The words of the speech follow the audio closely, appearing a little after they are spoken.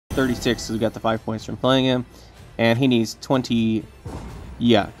36, so we got the 5 points from playing him. And he needs 20...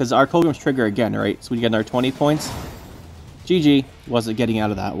 Yeah, because our Kolgrim's trigger again, right? So we get another 20 points. GG, wasn't getting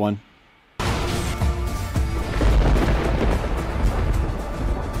out of that one.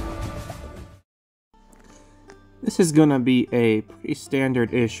 This is going to be a pretty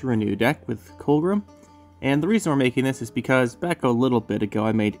standard-ish renew deck with Kolgrim. And the reason we're making this is because back a little bit ago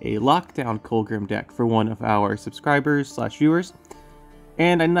I made a lockdown Kolgrim deck for one of our subscribers/viewers.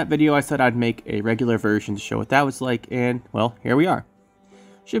 And in that video I said I'd make a regular version to show what that was like, and well, here we are.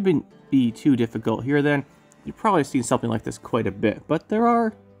 Shouldn't be too difficult here then. You've probably seen something like this quite a bit, but there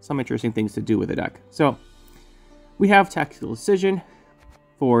are some interesting things to do with the deck. So, we have Tactical Decision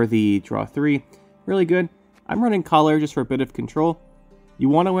for the draw 3. Really good. I'm running Collar just for a bit of control. You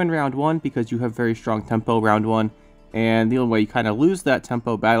want to win round 1 because you have very strong tempo round 1, and the only way you kind of lose that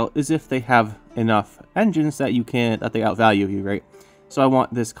tempo battle is if they have enough engines that they outvalue you, right? So I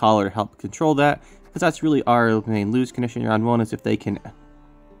want this Collar to help control that, because that's really our main lose condition round 1, is if they can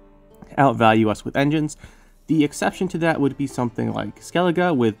outvalue us with engines. The exception to that would be something like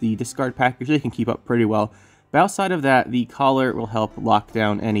Skellige with the discard package. They can keep up pretty well. But outside of that, the Collar will help lock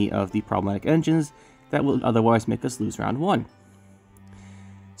down any of the problematic engines that will otherwise make us lose round 1.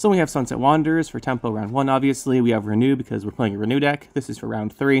 So we have Sunset Wanderers for tempo round 1, obviously. We have Renew because we're playing a Renew deck. This is for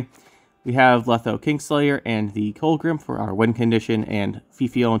round 3. We have Letho Kingslayer and the Kolgrim for our win condition and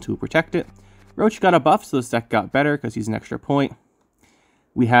Fifion to protect it. Roach got a buff, so this deck got better because he's an extra point.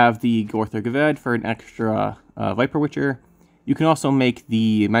 We have the Gorthor Gaved for an extra Viper Witcher. You can also make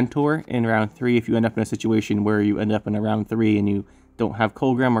the Mentor in round 3 if you end up in a situation where you end up in a round 3 and you don't have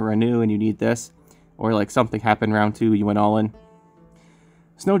Kolgrim or Renew and you need this. Or like something happened round 2, you went all in.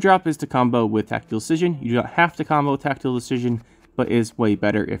 Snowdrop is to combo with Tactical Decision. You do not have to combo with Tactical Decision, but is way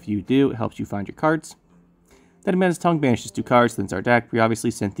better if you do. It helps you find your cards. Then Man's Tongue banishes 2 cards, thins our deck. We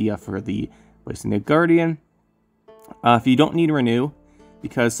obviously Cynthia for the placing the Guardian. If you don't need Renew,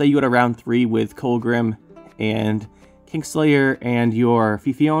 because say you go to round 3 with Kolgrim and Kingslayer and your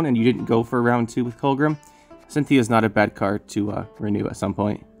Fifion, and you didn't go for round 2 with Kolgrim, Cynthia is not a bad card to renew at some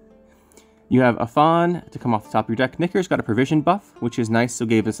point. You have Afan to come off the top of your deck. Nicker's got a provision buff, which is nice, so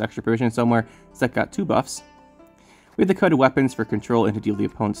gave us extra provision somewhere. This deck got 2 buffs. We have the Coded Weapons for control and to deal the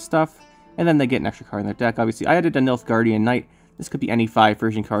opponent's stuff, and then they get an extra card in their deck. Obviously, I added a Nilfgaardian Knight. This could be any 5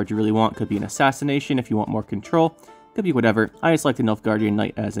 version card you really want. Could be an Assassination if you want more control. Could be whatever. I just like the Nilfgaardian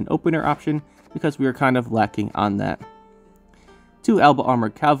Knight as an opener option, because we were kind of lacking on that. 2 Alba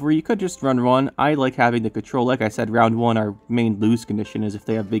Armored Cavalry. You could just run 1. I like having the control. Like I said, round 1, our main lose condition is if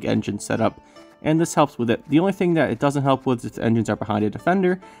they have big engines set up, and this helps with it. The only thing that it doesn't help with is if the engines are behind a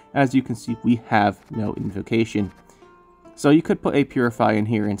Defender. As you can see, we have no Invocation. So you could put a Purify in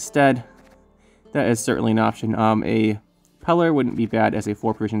here instead. That is certainly an option. A Peller wouldn't be bad as a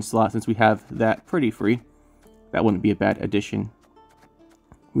 4 provision slot, since we have that pretty free. That wouldn't be a bad addition.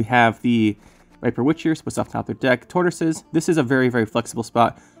 We have the Viper Witcher, puts off top of their deck. Tortoises. This is a very, very flexible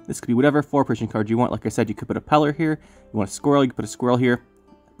spot. This could be whatever 4 provision card you want. Like I said, you could put a Peller here. You want a Squirrel, you could put a Squirrel here.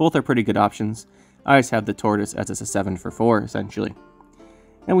 Both are pretty good options. I just have the Tortoise as it's a 7 for 4, essentially.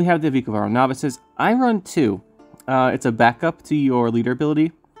 And we have the Vikavaro Novices. I run 2. It's a backup to your leader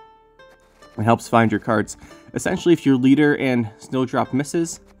ability. It helps find your cards. Essentially, if your leader and Snowdrop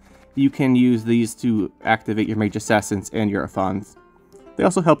misses, you can use these to activate your Mage Assassins and your Afans. They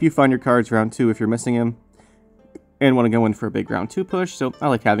also help you find your cards round 2 if you're missing them and want to go in for a big round 2 push, so I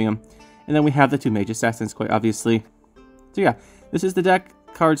like having them. And then we have the 2 Mage Assassins, quite obviously. So yeah, this is the deck.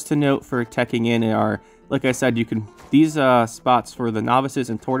 Cards to note for teching in are, like I said, you can these spots for the Novices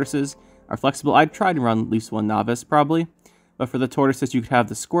and Tortoises are flexible. I'd try to run at least 1 Novice, probably. But for the Tortoises, you could have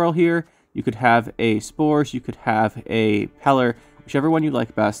the Squirrel here, you could have a Spores, you could have a Peller. Whichever one you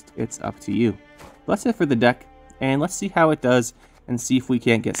like best, it's up to you. But that's it for the deck, and let's see how it does, and see if we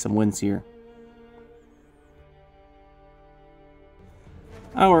can't get some wins here.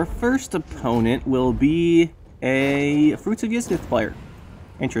 Our first opponent will be a Fruits of Ysgith player.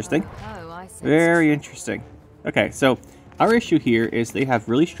 Interesting. Oh, I see. Very interesting. Okay, so our issue here is they have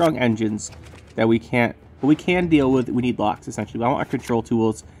really strong engines that we can deal with. We need locks, essentially. We want our control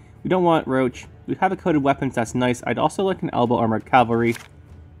tools. We don't want Roach. We have a Coded Weapons, that's nice. I'd also like an Elbow Armored Cavalry,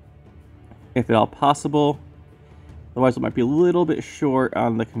 if at all possible. Otherwise, it might be a little bit short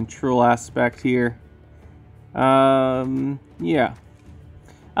on the control aspect here. Yeah.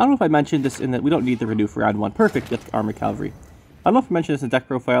 I don't know if I mentioned this in that we don't need the Renew for round 1. Perfect with Armored Cavalry. I don't know if I mentioned this in the deck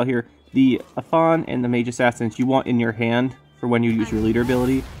profile here. The Afan and the Mage Assassins you want in your hand for when you use your leader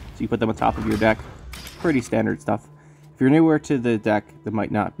ability, so you put them on top of your deck. Pretty standard stuff. If you're newer to the deck, that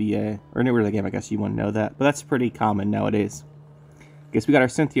might not be or newer to the game, I guess you want to know that, but that's pretty common nowadays. Guess we got our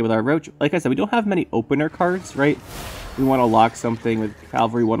Cynthia with our Roach. Like I said, we don't have many opener cards, right? We want to lock something with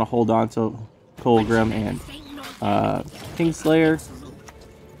Cavalry, want to hold on to Kolgrim and Kingslayer.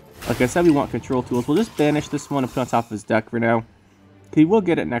 Like I said, we want control tools. We'll just banish this one and put it on top of his deck for now. He will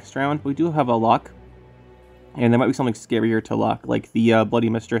get it next round, but we do have a lock. And there might be something scarier to lock, like the Bloody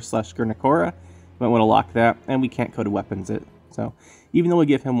Mistress / Skirnikora. We might want to lock that, and we can't Coded Weapons it. So, even though we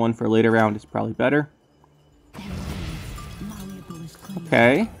give him one for later round, it's probably better.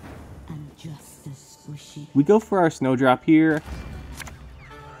 Okay. We go for our Snowdrop here.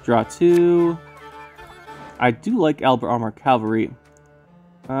 Draw 2. I do like Albert Armor Cavalry.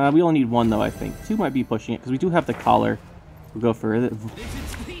 We only need 1 though, I think. 2 might be pushing it, because we do have the Collar. We'll go for the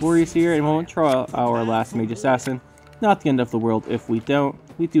Warriors here, and we'll draw our last Mage Assassin. Not the end of the world if we don't.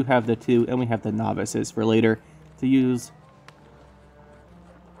 We do have the 2, and we have the Novices for later to use.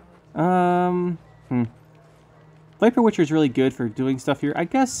 Viper Witcher is really good for doing stuff here. I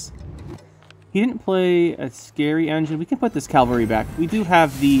guess he didn't play a scary engine. We can put this Cavalry back. We do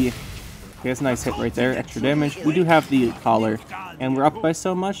have the... Okay, that's a nice hit right there. Extra damage. We do have the Collar. And we're up by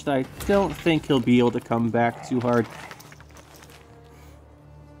so much that I don't think he'll be able to come back too hard.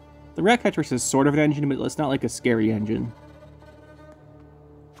 The Ratcatcher is sort of an engine, but it's not like a scary engine.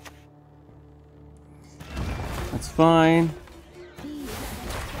 That's fine.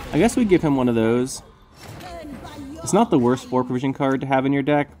 I guess we give him one of those. It's not the worst 4 provision card to have in your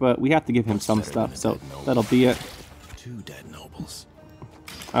deck, but we have to give him some stuff, so that'll be it. 2 dead nobles.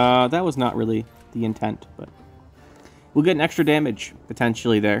 That was not really the intent, but we'll get an extra damage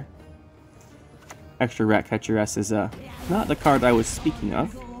potentially there. Extra Ratcatcher S is not the card I was speaking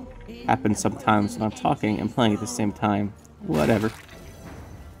of. Happens sometimes when I'm talking and playing at the same time. Whatever.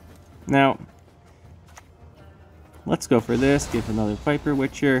 Now, let's go for this. Give another Viper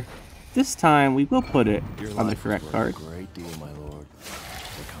Witcher. This time, we will put it on the correct card.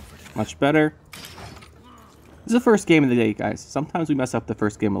 Much better. This is the first game of the day, guys. Sometimes we mess up the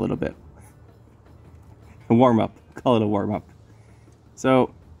first game a little bit. A warm-up. Call it a warm-up.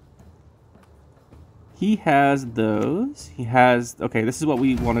 So, he has those. He has... Okay, this is what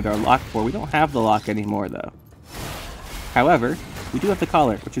we wanted our lock for. We don't have the lock anymore, though. However, we do have the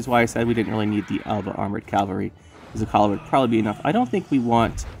Collar, which is why I said we didn't really need the Alba Armored Cavalry, because the Collar would probably be enough. I don't think we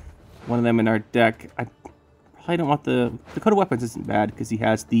want one of them in our deck. I probably don't want the Coded Weapons isn't bad, because he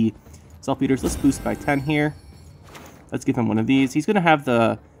has the Self-Eaters. Let's boost by 10 here. Let's give him one of these. He's going to have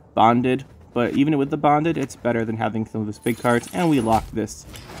the Bonded, but even with the Bonded, it's better than having some of those big cards, and we lock this.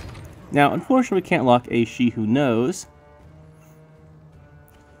 Now, unfortunately, we can't lock a She Who Knows.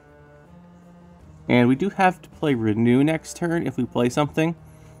 And we do have to play Renew next turn if we play something.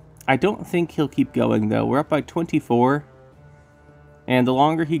 I don't think he'll keep going, though. We're up by 24. And the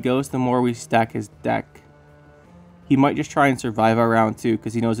longer he goes, the more we stack his deck. He might just try and survive our round 2,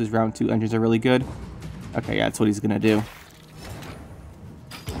 because he knows his round 2 engines are really good. Okay, yeah, that's what he's going to do.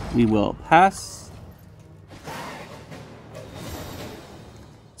 We will pass.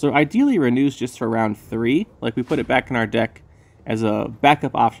 So ideally, Renew's just for round 3. Like, we put it back in our deck as a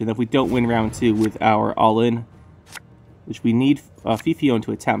backup option if we don't win round 2 with our all-in, which we need Fifion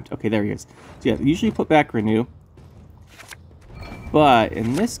to attempt. Okay, there he is. So yeah, usually put back Renew. But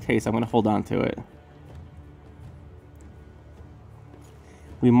in this case, I'm going to hold on to it.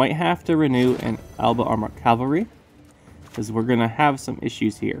 We might have to renew an Alba Armor Cavalry, because we're going to have some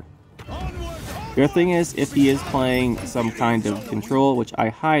issues here. The other thing is, if he is playing some kind of control, which I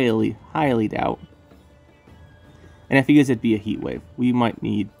highly, highly doubt, and if he is, it'd be a Heat Wave. We might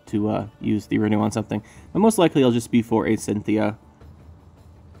need to use the renew on something, but most likely it'll just be for a Cynthia.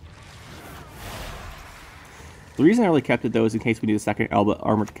 The reason I really kept it, though, is in case we need a second Alba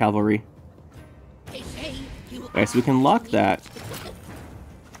Armored Cavalry. Okay, so we can lock that,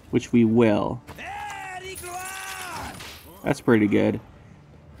 which we will. That's pretty good.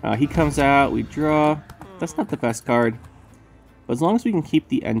 He comes out, we draw. That's not the best card. But as long as we can keep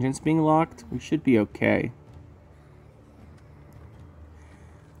the engines being locked, we should be okay.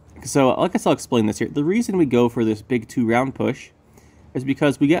 So, I guess I'll explain this here. The reason we go for this big 2-round push is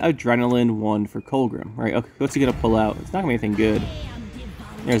because we get Adrenaline 1 for Kolgrim, right? Okay, what's he going to pull out? It's not going to be anything good.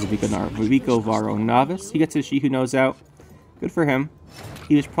 There's a Vico Varo Novice. He gets his She Who Knows out. Good for him.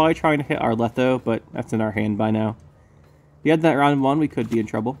 He was probably trying to hit our Letho, but that's in our hand by now. If he had that round 1, we could be in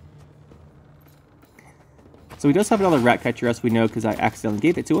trouble. So he does have another Ratcatcher, as we know, because I accidentally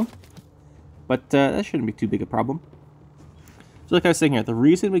gave it to him. But that shouldn't be too big a problem. So like I was saying here, the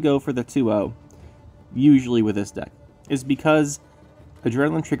reason we go for the 2-0, usually with this deck, is because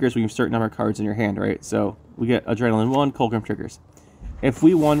Adrenaline triggers when you have a certain number of cards in your hand, right? So we get Adrenaline 1, Kolgrim triggers. If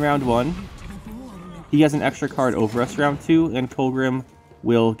we won round 1, he has an extra card over us round 2, and Kolgrim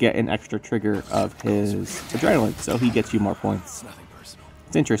will get an extra trigger of his adrenaline, so he gets you more points.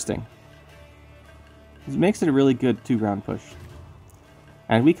 It's interesting. It makes it a really good 2-round push.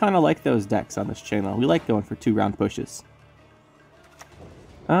 And we kind of like those decks on this channel. We like going for 2-round pushes.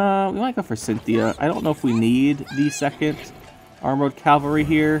 We might go for Cynthia. I don't know if we need the second Armored Cavalry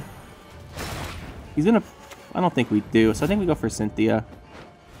here. He's gonna... I don't think we do, so I think we go for Cynthia.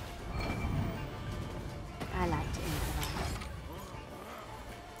 I like to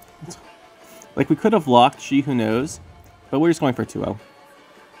improvise. Like, we could have locked She Who Knows, but we're just going for 2-0.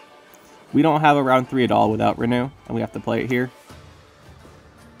 We don't have a round 3 at all without Renew, and we have to play it here.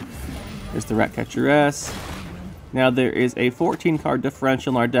 There's the Ratcatcheress. Now there is a 14-card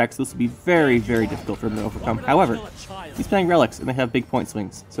differential in our deck, so this will be very, very difficult for him to overcome. However, he's playing Relicts, and they have big point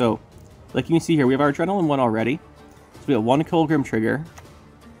swings. So, like you can see here, we have our Adrenaline 1 already. So we have 1 Kolgrim trigger.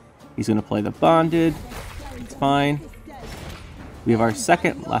 He's going to play the Bonded. It's fine. We have our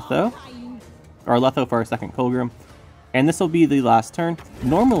second Letho. Or Letho for our second Kolgrim. And this will be the last turn.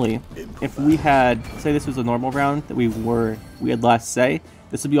 Normally, if we had, say this was a normal round that we had last say,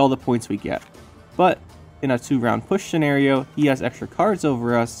 this would be all the points we get. But in a 2-round push scenario, he has extra cards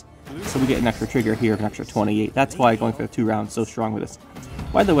over us, so we get an extra trigger here of an extra 28. That's why going for the 2 rounds is so strong with this.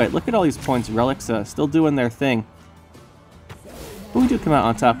 By the way, look at all these points. Relicts still doing their thing. But we do come out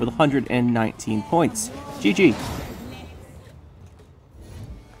on top with 119 points. GG.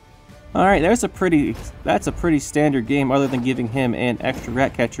 Alright, that's a pretty standard game other than giving him an extra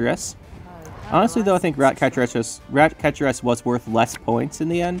Ratcatcheress. Honestly though, I think Ratcatcheress was worth less points in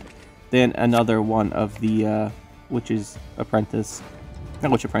the end than another one of the Witch's Apprentice.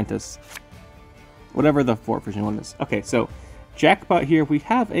 Not Witch Apprentice. Whatever the 4th version one is. Okay, so Jackpot here, we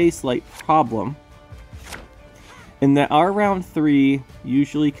have a slight problem in that our round 3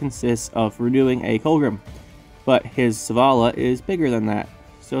 usually consists of renewing a Kolgrim, but his Zavala is bigger than that,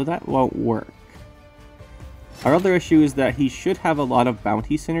 so that won't work. Our other issue is that he should have a lot of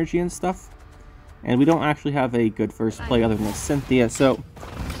bounty synergy and stuff, and we don't actually have a good first play other than Cynthia, so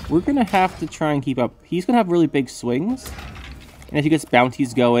we're going to have to try and keep up. He's going to have really big swings, and if he gets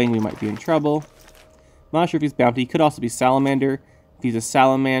bounties going, we might be in trouble. I'm not sure if he's bounty. He could also be Salamander. If he's a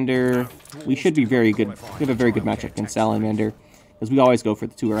Salamander, we should be very good. We have a very good matchup against Salamander, because we always go for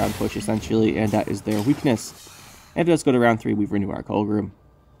the 2-round push, essentially, and that is their weakness. And if it does go to round 3, we renew our Kolgrim.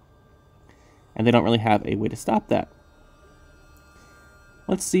 And they don't really have a way to stop that.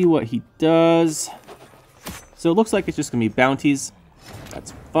 Let's see what he does. So it looks like it's just going to be bounties.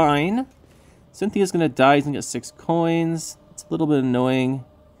 That's fine. Cynthia's going to die. He's going to get 6 coins. It's a little bit annoying.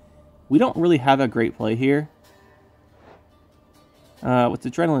 We don't really have a great play here. With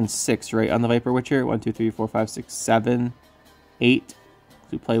Adrenaline 6, right, on the Viper Witcher. 1, 2, 3, 4, 5, 6, 7, 8. So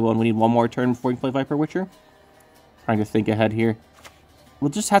we play 1. We need 1 more turn before we can play Viper Witcher. Trying to think ahead here. We'll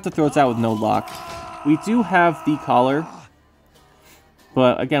just have to throw it out with no lock. We do have the collar.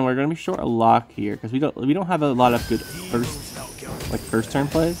 But again, we're going to be short a lock here because we don't have a lot of good first turn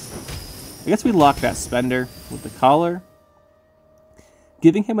plays. I guess we lock that spender with the collar.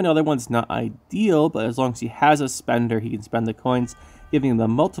 Giving him another one's not ideal, but as long as he has a spender, he can spend the coins. Giving him the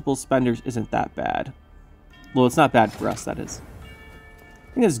multiple spenders isn't that bad. Well, it's not bad for us, that is.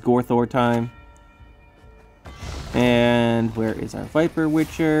 I think it's Gorthor time. And where is our Viper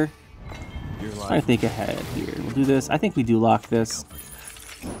Witcher? I think ahead here. We'll do this. I think we do lock this.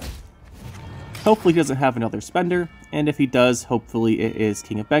 Hopefully he doesn't have another spender, and if he does, hopefully it is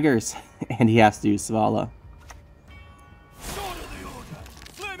King of Beggars, and he has to use Zavala.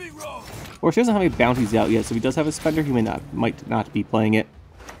 Of course, he doesn't have any bounties out yet, so if he does have a spender, he might not be playing it.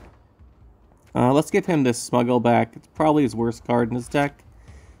 Let's give him this Smuggle back. It's probably his worst card in his deck.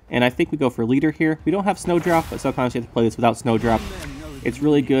 And I think we go for Leader here. We don't have Snowdrop, but sometimes you have to play this without Snowdrop. It's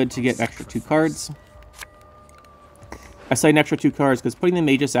really good to get an extra 2 cards. I say an extra 2 cards because putting the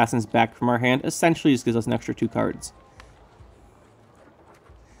Mage Assassins back from our hand essentially just gives us an extra 2 cards.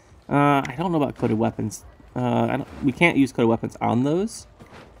 I don't know about Coded Weapons. We can't use Coded Weapons on those.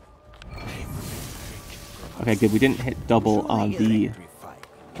 Okay, good. We didn't hit double on the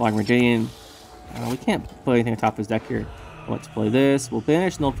Long Redain. We can't play anything on top of his deck here. Let's play this. We'll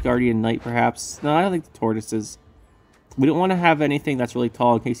banish Nilfgaardian Knight, perhaps. No, I don't think the Tortoises. We don't want to have anything that's really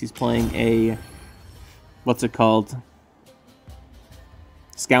tall in case he's playing a... What's it called?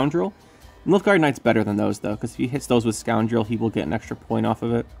 Scoundrel? Nilfgaardian Knight's better than those, though, because if he hits those with Scoundrel, he will get an extra point off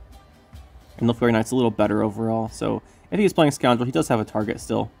of it. And Nilfgaardian Knight's a little better overall, so... If he's playing Scoundrel, he does have a target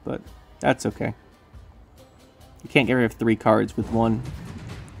still, but that's okay. You can't get rid of 3 cards with 1.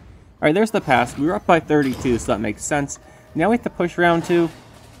 Alright, there's the pass. We were up by 32, so that makes sense. Now we have to push round 2.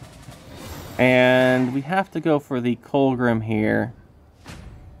 And we have to go for the Kolgrim here.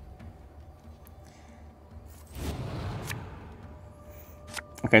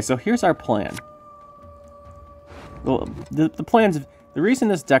 Okay, so here's our plan. Well, the reason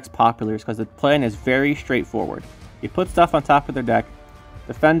this deck's popular is because the plan is very straightforward. You put stuff on top of their deck.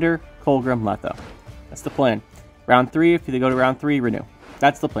 Defender Kolgrim Letho. That's the plan. Round 3, if they go to round 3, renew.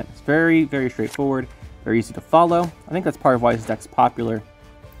 That's the plan. It's very, very straightforward. Very easy to follow. I think that's part of why this deck's popular.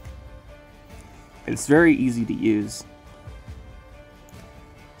 It's very easy to use.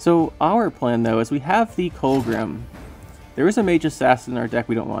 So our plan, though, is we have the Kolgrim. There is a Mage Assassin in our deck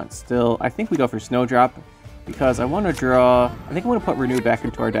we don't want. Still, I think we go for Snowdrop because I want to draw... I think I want to put Renew back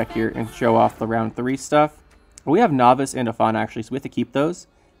into our deck here and show off the round 3 stuff. But we have Novice and a Fawn, actually, so we have to keep those.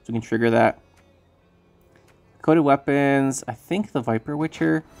 So we can trigger that. Coded Weapons, I think the Viper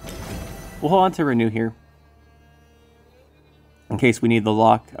Witcher. We'll hold on to Renew here. In case we need the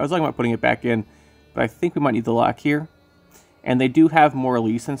lock. I was talking about putting it back in, but I think we might need the lock here. And they do have more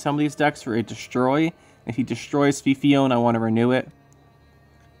release in some of these decks for a Destroy. If he destroys Fifion, I want to renew it.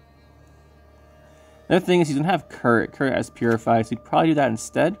 Another thing is he doesn't have Kurt. Kurt has Purify, so he'd probably do that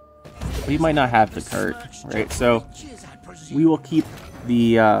instead. But he might not have the Kurt, right? So we will keep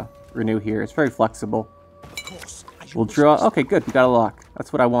the renew here. It's very flexible. We'll draw. Okay, good. We got a lock.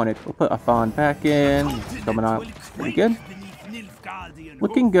 That's what I wanted. We'll put a Fawn back in. Coming out pretty good.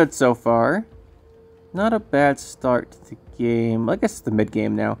 Looking good so far. Not a bad start to the game. I guess it's the mid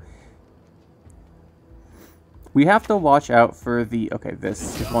game now. We have to watch out for the... Okay,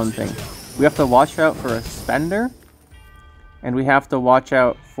 this is one thing. We have to watch out for a Spender. And we have to watch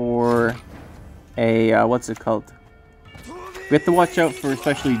out for a... what's it called? We have to watch out for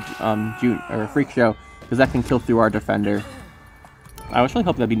especially June or Freak Show. Because that can kill through our Defender. I was really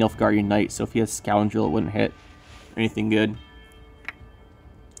hoping that'd be Nilfgaard Unite. So if he has Scoundrel, it wouldn't hit anything good.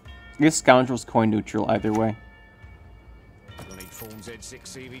 I guess Scoundrel's coin neutral either way.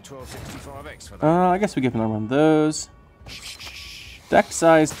 I guess we give him a run those. Deck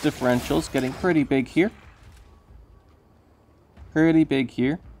size differentials getting pretty big here. Pretty big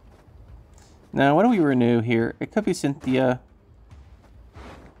here. Now, what do we renew here? It could be Cynthia.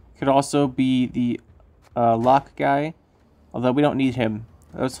 Could also be the lock guy. Although we don't need him.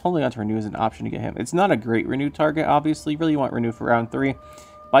 I was holding on to renew as an option to get him. It's not a great renew target, obviously. Really want renew for round 3.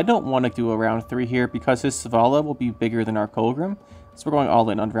 But I don't want to do a round 3 here because his Savala will be bigger than our Kolgrim. So we're going all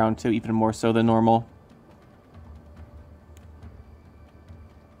in on round 2, even more so than normal.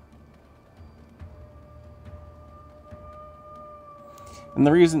 And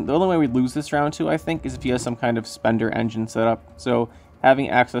the only way we lose this round 2, I think, is if he has some kind of Spender engine set up. So having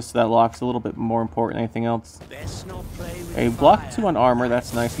access to that lock is a little bit more important than anything else. A block 2 on armor,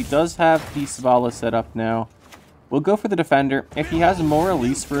 that's nice. He does have the Savala set up now. We'll go for the Defender. If he has more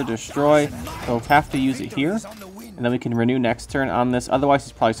release for a Destroy, he'll have to use it here. And then we can renew next turn on this. Otherwise,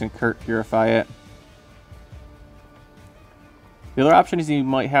 he's probably going to Kurt Purify it. The other option is he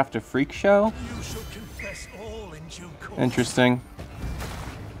might have to Freak Show. Interesting.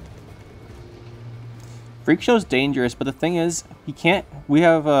 Freak Show's dangerous, but the thing is, he can't... We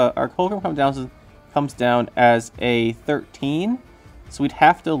have... our Kolgrim comes down as a 13. So we'd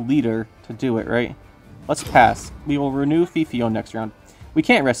have to leader to do it, right? Let's pass. We will renew Fifion next round. We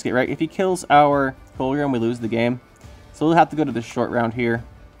can't risk it, right? If he kills our Kolgrim, we lose the game. So we'll have to go to this short round here.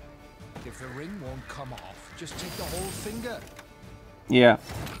 If the ring won't come off, just take the whole finger. Yeah,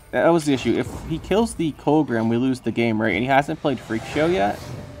 that was the issue. If he kills the Kolgrim, we lose the game, right? And he hasn't played Freak Show yet.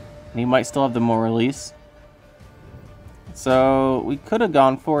 And he might still have the more release. So we could have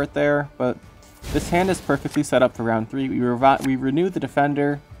gone for it there, but this hand is perfectly set up for round 3. We renew the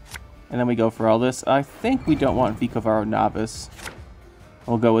Defender, and then we go for all this. I think we don't want Vikovaro Novice.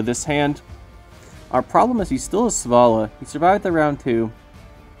 We'll go with this hand. Our problem is he still has Savala. He survived the round 2.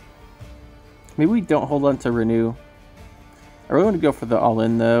 Maybe we don't hold on to renew. I really want to go for the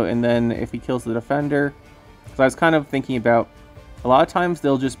all-in though, and then if he kills the Defender, because I was kind of thinking about, a lot of times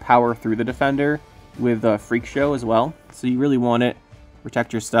they'll just power through the Defender with Freak Show as well. So you really want it to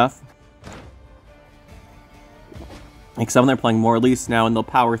protect your stuff. Like some of them are playing more release now, and they'll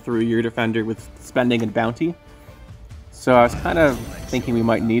power through your Defender with spending and bounty. So I was kind of thinking we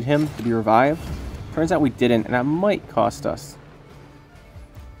might need him to be revived. Turns out we didn't, and that might cost us.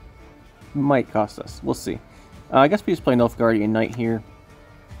 Might cost us. We'll see. I guess we just play Nilfgaard Unite here.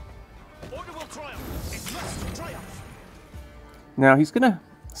 Now he's gonna...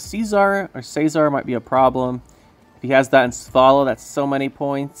 Caesar might be a problem. If he has that in Savala, that's so many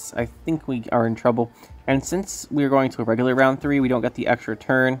points. I think we are in trouble. And since we're going to a regular round 3, we don't get the extra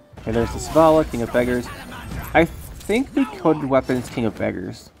turn. Okay, there's the Savala, King of Beggars. I think we could weapons King of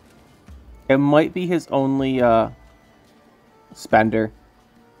Beggars. It might be his only spender.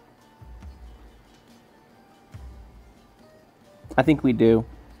 I think we do.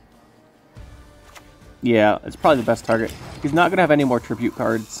 Yeah, it's probably the best target. He's not going to have any more tribute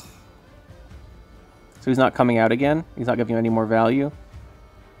cards. So he's not coming out again. He's not giving you any more value.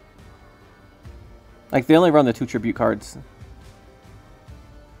 Like, they only run the 2 tribute cards.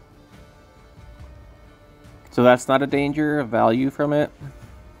 So that's not a danger of value from it.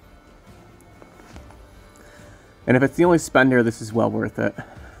 And if it's the only spender, this is well worth it.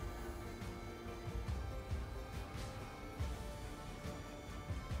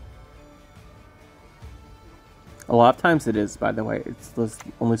 A lot of times it is, by the way. It's the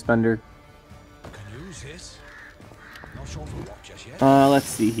only spender. Can use this. Not sure for what just yet. Let's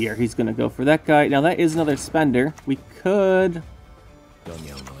see here. He's gonna go for that guy. Now that is another spender. We could.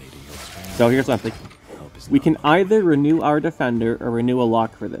 So here's what I'm thinking. We can either renew our defender or renew a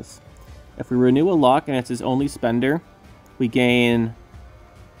lock for this. If we renew a lock and it's his only spender, we gain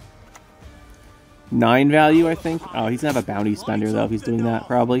 9 value, I think. Oh, he's gonna have a bounty spender though if he's doing that,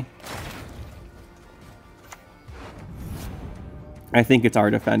 probably. I think it's our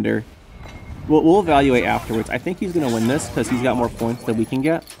defender. We'll evaluate afterwards. I think he's going to win this because he's got more points than we can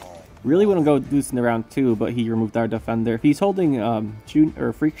get. Really want to go Goose in the round 2, but he removed our defender. If he's holding June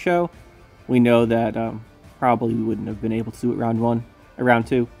or Freak Show, we know that probably we wouldn't have been able to do it round 1 or round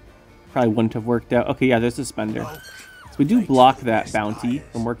 2. Probably wouldn't have worked out. Okay, yeah, there's a spender. So we do block that bounty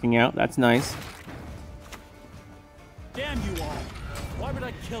from working out. That's nice. Damn you all! Why would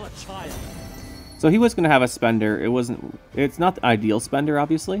I kill a child? So he was going to have a spender. It's not the ideal spender,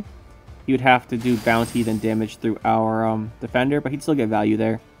 obviously. He would have to do bounty, then damage through our defender, but he'd still get value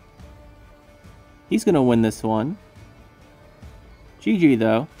there. He's going to win this one. GG,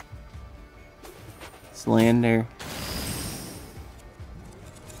 though. Slander.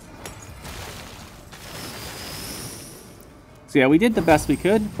 So yeah, we did the best we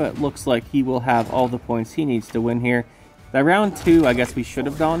could, but looks like he will have all the points he needs to win here. That round 2, I guess we should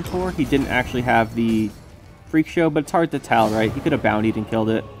have gone for. He didn't actually have the Freak Show, but it's hard to tell, right? He could have bountied and killed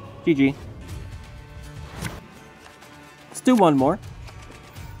it. GG. Let's do one more.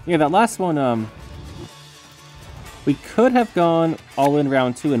 Yeah, that last one, we could have gone all in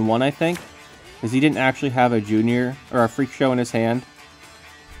round 2 and 1, I think. Because he didn't actually have a Junior or a Freak Show in his hand.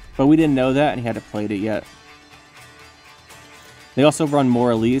 But we didn't know that, and he hadn't played it yet. They also run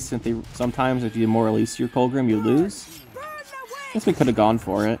more Elise, and sometimes if you more Elise your Kolgrim, you lose. I guess we could have gone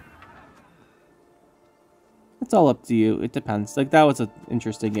for it. It's all up to you. It depends. Like, that was an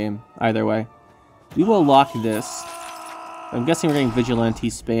interesting game. Either way. We will lock this. I'm guessing we're getting Vigilante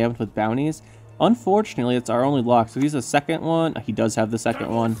spammed with bounties. Unfortunately, it's our only lock. So he's the second one. He does have the second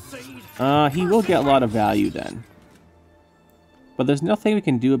one. He will get a lot of value then. But there's nothing we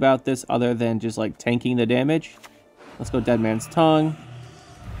can do about this other than just, like, tanking the damage. Let's go Dead Man's Tongue.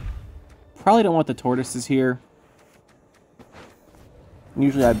 Probably don't want the tortoises here.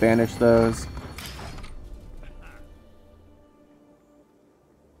 Usually I banish those.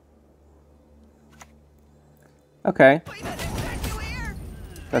 Okay.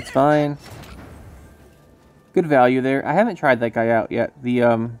 That's fine. Good value there. I haven't tried that guy out yet.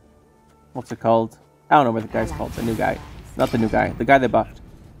 The, what's it called? I don't know what the guy's called. The new guy. Not the new guy. The guy they buffed.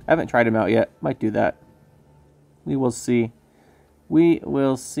 I haven't tried him out yet. Might do that. We will see. We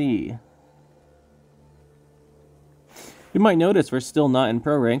will see. You might notice we're still not in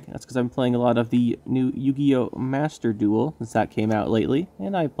Pro Rank. That's because I'm playing a lot of the new Yu-Gi-Oh! Master Duel, since that came out lately.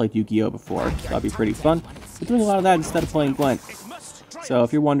 And I played Yu-Gi-Oh! Before, so that'll be pretty fun. We're doing a lot of that instead of playing Gwent. So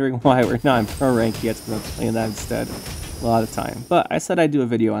if you're wondering why we're not in Pro Rank yet, it's because I'm playing that instead a lot of time. But I said I'd do a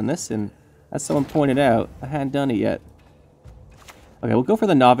video on this, and as someone pointed out, I hadn't done it yet. Okay, we'll go for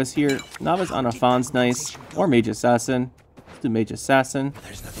the Novice here. Novice on a Fawn's nice, or Mage Assassin. Let's do Mage Assassin.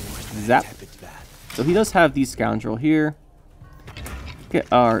 Zap. So he does have the Scoundrel here.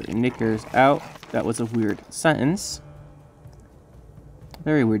 Get our Knickers out. That was a weird sentence.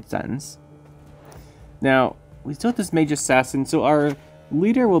 Very weird sentence. Now, we still have this Mage Assassin, so our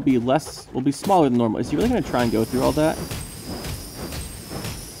leader will be smaller than normal. Is he really going to try and go through all that?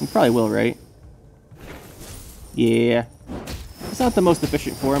 He probably will, right? Yeah. It's not the most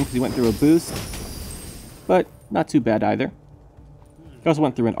efficient for him because he went through a boost, but not too bad either. He also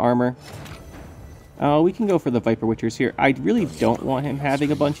went through an armor. We can go for the Viper Witchers here. I really don't want him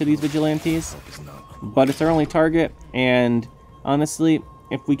having a bunch of these Vigilantes, but it's our only target, and honestly,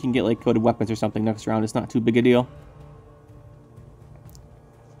 if we can get like Coded Weapons or something next round, it's not too big a deal.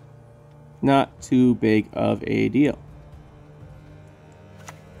 Not too big of a deal.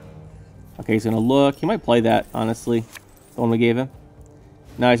 Okay, he's gonna look. He might play that, honestly. The one we gave him.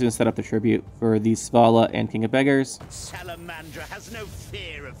 Now he's going to set up the tribute for the Svala and King of Beggars. Salamandra has no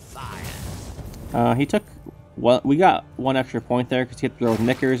fear of fire. He took... Well, we got 1 extra point there because he had to throw with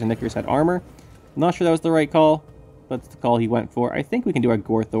Knickers, and Knickers had armor. I'm not sure that was the right call, but it's the call he went for. I think we can do our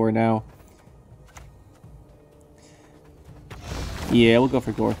Gorthor now. Yeah, we'll go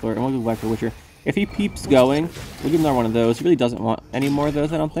for Gorthor, and we'll go back for Witcher. If he keeps going, we'll give him another one of those. He really doesn't want any more of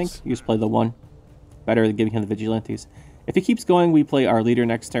those, I don't think. You just play the one. Better than giving him the Vigilantes. If he keeps going, we play our leader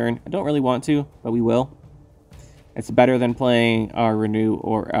next turn. I don't really want to, but we will. It's better than playing our Renew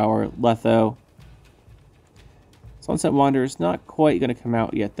or our Letho. Sunset Wanderer's not quite going to come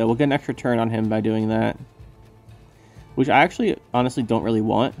out yet, though. We'll get an extra turn on him by doing that. Which I actually, honestly, don't really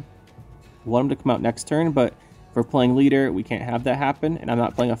want. I want him to come out next turn, but if we're playing leader, we can't have that happen, and I'm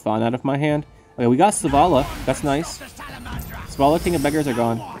not playing a Fawn out of my hand. Okay, we got Svala. That's nice. Svala, King of Beggars are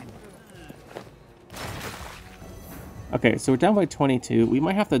gone. Okay, so we're down by 22. We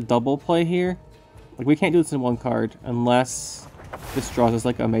might have to double play here. Like, we can't do this in 1 card unless this draws us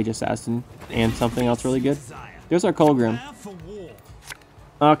like a Mage Assassin and something else really good. There's our Kolgrim.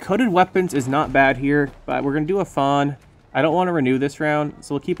 Coded Weapons is not bad here, but we're going to do a Fawn. I don't want to renew this round,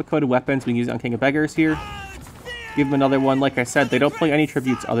 so we'll keep a Coded Weapons. We can use it on King of Beggars here. Give him another one. Like I said, they don't play any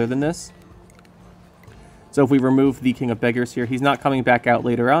tributes other than this. So if we remove the King of Beggars here, he's not coming back out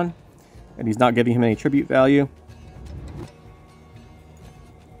later on, and he's not giving him any tribute value.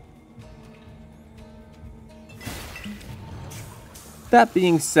 That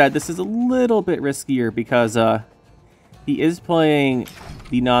being said, this is a little bit riskier because he is playing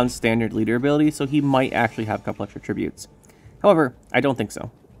the non-standard leader ability, so he might actually have a couple extra tributes. However, I don't think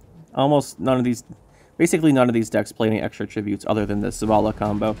so. Almost none of these, basically none of these decks play any extra tributes other than the Svala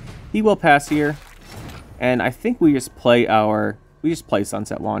combo. He will pass here, and I think we just play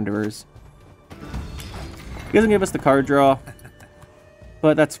Sunset Wanderers. He doesn't give us the card draw,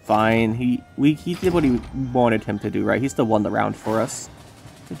 but that's fine. He did what he wanted him to do, right? He still won the round for us.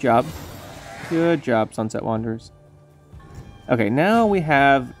 Good job. Good job, Sunset Wanderers. Okay, now we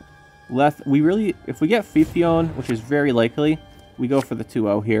have Leth. If we get Fifion, which is very likely, we go for the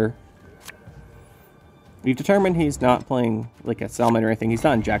 2-0 here. We've determined he's not playing like a Salmon or anything. He's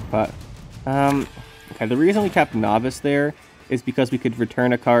not in Jackpot. Okay, the reason we kept Novice there is because we could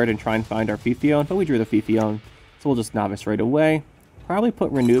return a card and try and find our Fifion, but we drew the Fifion, so we'll just Novice right away. Probably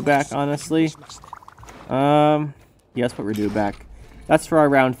put Renew back, honestly. Yeah, let's put Renew back. That's for our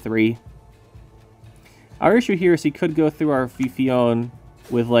round 3. Our issue here is he could go through our Fifion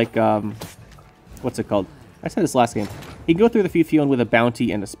with, like, what's it called? I said this last game. He can go through the Fifion with a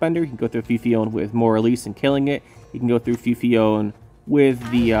Bounty and a Spender. He can go through Fifion with more Release and killing it. He can go through Fifion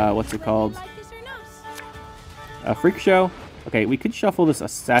with the, what's it called? Freak Show. Okay, we could shuffle this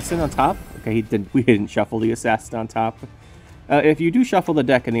Assassin on top. Okay, we didn't shuffle the Assassin on top. If you do shuffle the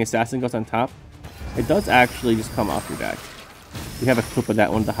deck and the Assassin goes on top, it does actually just come off your deck. We have a clip of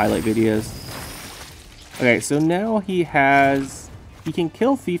that one to highlight videos. Okay, so now he can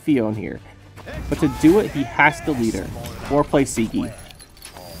kill Fifion here. But to do it, he has to leader or play Sigi.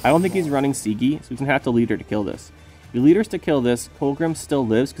 I don't think he's running Sigi, so he's going to have to leader to kill this. If he leaders to kill this, Kolgrim still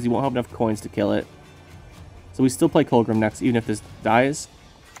lives because he won't have enough coins to kill it. So we still play Kolgrim next, even if this dies.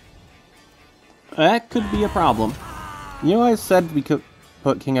 That could be a problem. You know, I said we could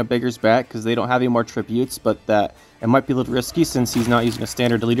put King of Beggars back because they don't have any more tributes, but that it might be a little risky since he's not using a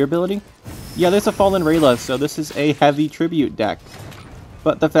standard leader ability. Yeah, there's a Fallen Rayla, so this is a heavy tribute deck.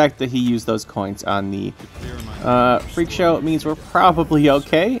 But the fact that he used those coins on the Freak Show means we're probably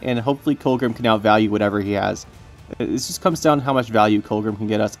okay, and hopefully Kolgrim can outvalue whatever he has. This just comes down to how much value Kolgrim can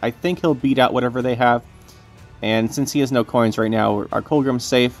get us. I think he'll beat out whatever they have, and since he has no coins right now, our Kolgrim's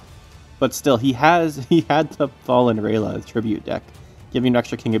safe. But still, he had the Fallen Rayla tribute deck. Giving an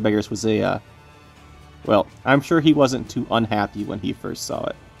extra King of Beggars was a, well, I'm sure he wasn't too unhappy when he first saw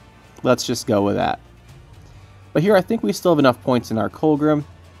it. Let's just go with that. But here, I think we still have enough points in our Kolgrim.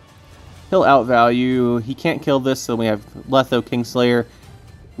 He'll outvalue. He can't kill this, so we have Letho, Kingslayer.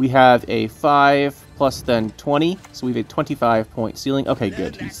 We have a 5 plus then 20, so we have a 25 point ceiling. Okay,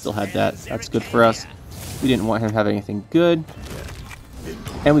 good. He still had that. That's good for us. We didn't want him to have anything good.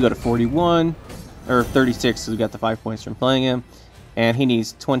 And we go to 41, or 36, so we got the 5 points from playing him. And he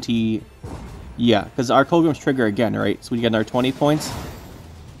needs 20, yeah, because our Kolgrim's trigger again, right? So we get another 20 points.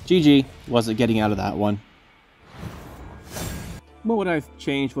 GG, wasn't getting out of that one. What would I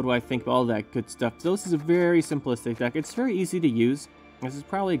change? What do I think about all that good stuff? So this is a very simplistic deck. It's very easy to use. This is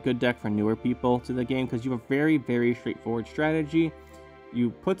probably a good deck for newer people to the game because you have a very, very straightforward strategy. You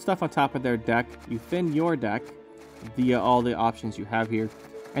put stuff on top of their deck, you thin your deck via all the options you have here.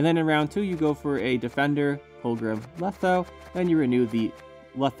 And then in round 2, you go for a Defender Kolgrim Letho, then you renew the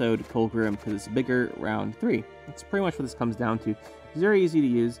Letho to Kolgrim because it's bigger round 3. That's pretty much what this comes down to. It's very easy to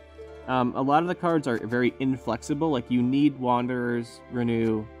use. A lot of the cards are very inflexible, like you need Wanderers,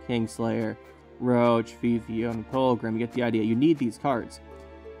 Renew, Kingslayer, Roach, Fifi, and Kolgrim. You get the idea. You need these cards.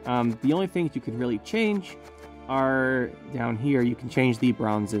 The only things you can really change are down here. You can change the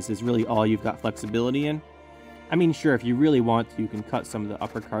bronzes, is really all you've got flexibility in. I mean, sure, if you really want to, you can cut some of the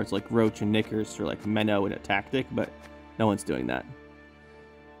upper cards like Roach and Knickers for like Menno and a Tactic, but no one's doing that.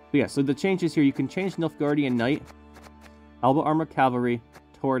 But yeah, so the changes here, you can change Nilfgaardian Knight, Elbow Armor Cavalry,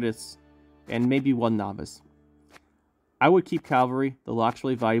 Tortoise, and maybe one Novice. I would keep Cavalry. The lock's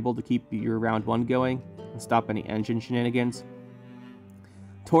really valuable to keep your round 1 going and stop any engine shenanigans.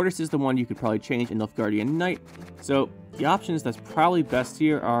 Tortoise is the one you could probably change in Nilfgaardian Knight. So the options that's probably best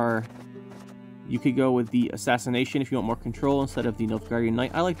here are, you could go with the Assassination if you want more control instead of the Nilfgaardian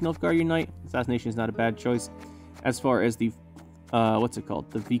Knight. I like Nilfgaardian Knight. Assassination is not a bad choice. As far as the, what's it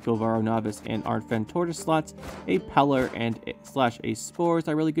called? The Vico Varo Novice and Arnfen Tortoise slots, a Peller and /a Spores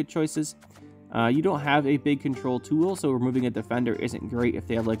are really good choices. You don't have a big control tool, so removing a Defender isn't great if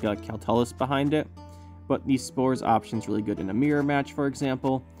they have like a Caltullus behind it. But the Spores option's really good in a mirror match, for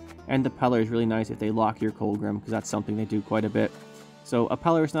example. And the Peller is really nice if they lock your Kolgrim, because that's something they do quite a bit. So a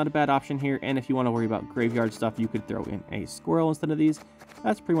Peller is not a bad option here, and if you want to worry about graveyard stuff, you could throw in a Squirrel instead of these.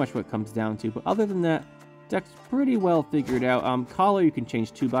 That's pretty much what it comes down to. But other than that, deck's pretty well figured out. Collar you can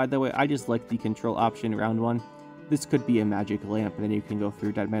change too, by the way. I just like the control option round 1. This could be a magic lamp, and then you can go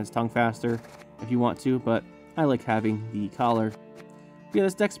through Dead Man's Tongue faster if you want to, but I like having the collar. Yeah,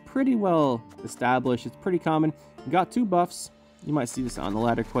 this deck's pretty well established. It's pretty common. You got 2 buffs. You might see this on the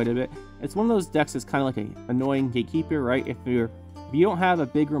ladder quite a bit. It's one of those decks that's kind of like an annoying gatekeeper, right? If you don't have a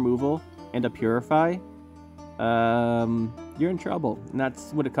big removal and a Purify, you're in trouble. And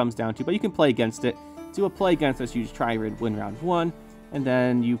that's what it comes down to. But you can play against it. To play against us, you just try and win round 1, and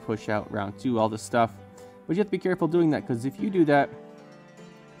then you push out round 2, all this stuff. But you have to be careful doing that, because if you do that,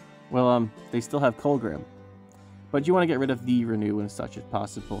 well, they still have Kolgrim. But you want to get rid of the Renew and such as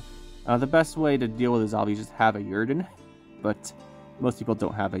possible. The best way to deal with this obviously is just have a Yrden, but most people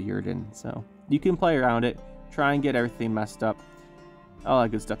don't have a Yrden, so you can play around it, try and get everything messed up. All that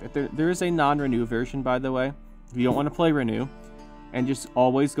good stuff. There is a non-Renew version, by the way. If you don't want to play Renew, and just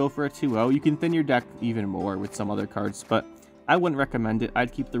always go for a 2-0, you can thin your deck even more with some other cards, but I wouldn't recommend it.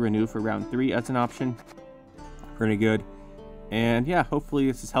 I'd keep the Renew for round 3 as an option. Pretty good. And yeah, hopefully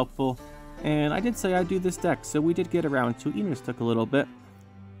this is helpful. And I did say I'd do this deck, so we did get around to it. Even just took a little bit.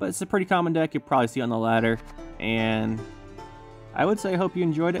 But it's a pretty common deck, you'll probably see on the ladder. And I would say I hope you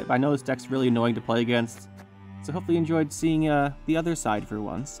enjoyed it. I know this deck's really annoying to play against. So hopefully you enjoyed seeing the other side for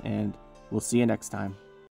once. And we'll see you next time.